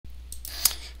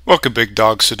Welcome, big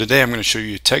dog. So today I'm going to show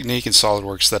you a technique in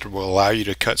Solidworks that will allow you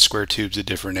to cut square tubes at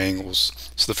different angles.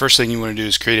 So the first thing you want to do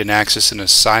is create an axis and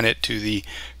assign it to the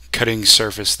cutting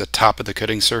surface, the top of the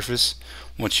cutting surface.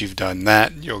 Once you've done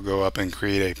that, you'll go up and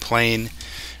create a plane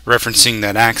referencing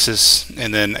that axis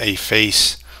and then a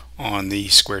face on the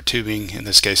square tubing. In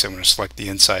this case, I'm going to select the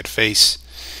inside face.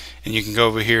 And you can go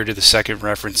over here to the second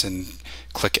reference and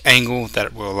click angle.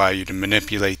 That will allow you to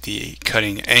manipulate the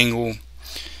cutting angle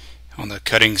on the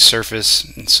cutting surface,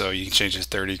 and so you can change it to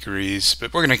 30 degrees,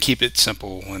 but we're going to keep it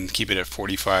simple and keep it at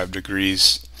 45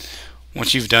 degrees.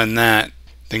 Once you've done that,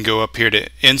 then go up here to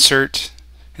insert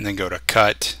and then go to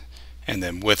cut and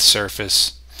then with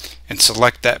surface and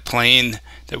select that plane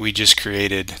that we just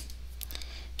created.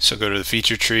 So go to the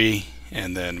feature tree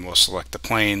and then we'll select the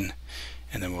plane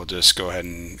and then we'll just go ahead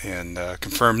and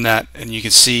confirm that, and you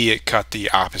can see it cut the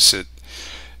opposite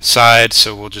side,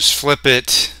 so we'll just flip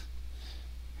it.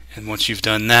 And once you've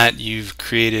done that, you've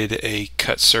created a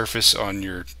cut surface on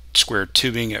your square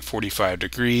tubing at 45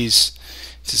 degrees.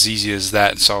 It's as easy as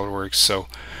that in SolidWorks. So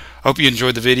I hope you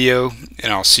enjoyed the video,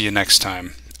 and I'll see you next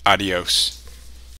time. Adios.